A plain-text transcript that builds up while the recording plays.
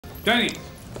Danny,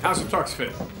 how's the tux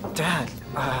fit? Dad,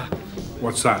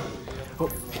 What's that? oh,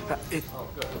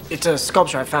 it's a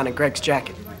sculpture I found in Greg's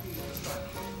jacket.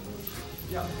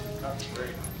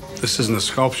 This isn't a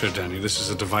sculpture, Danny. This is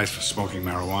a device for smoking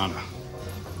marijuana.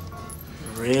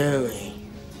 Really?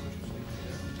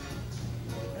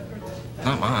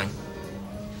 Not mine.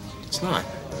 It's not.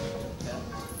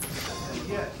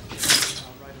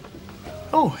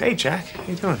 Oh, hey, Jack. How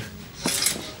you doing?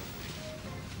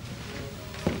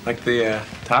 Like the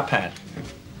top hat. It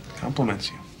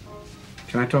compliments you.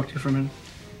 Can I talk to you for a minute?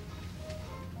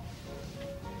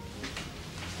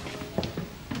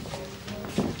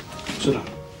 Sit down.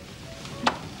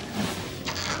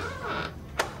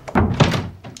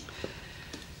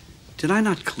 Did I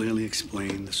not clearly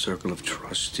explain the circle of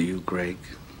trust to you, Greg?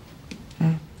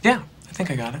 Yeah, I think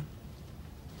I got it.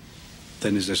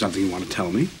 Then is there something you want to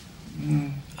tell me?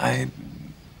 I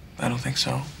don't think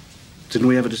so. Didn't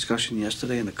we have a discussion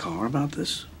yesterday in the car about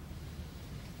this?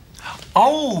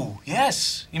 Oh,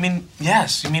 yes. You mean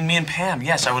me and Pam.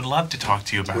 Yes, I would love to talk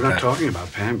to you about that. We're not talking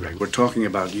about Pam, Greg. We're talking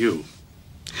about you.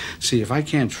 See, if I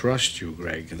can't trust you,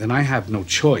 Greg, then I have no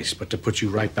choice but to put you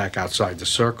right back outside the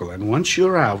circle. And once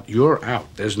you're out, you're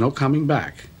out. There's no coming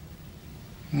back.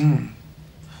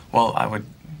 Well, I would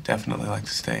definitely like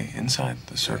to stay inside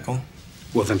the circle.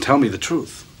 Well, then tell me the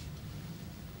truth.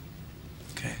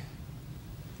 Okay.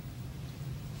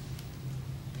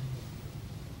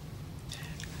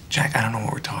 Jack, I don't know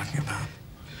what we're talking about.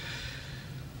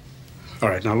 All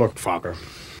right, now look, Focker.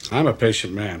 I'm a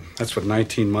patient man. That's what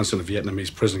 19 months in a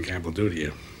Vietnamese prison camp will do to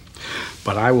you.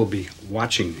 But I will be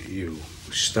watching you,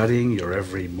 studying your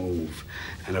every move.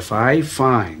 And if I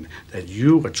find that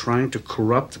you are trying to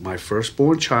corrupt my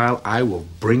firstborn child, I will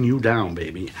bring you down,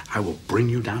 baby. I will bring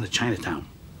you down to Chinatown.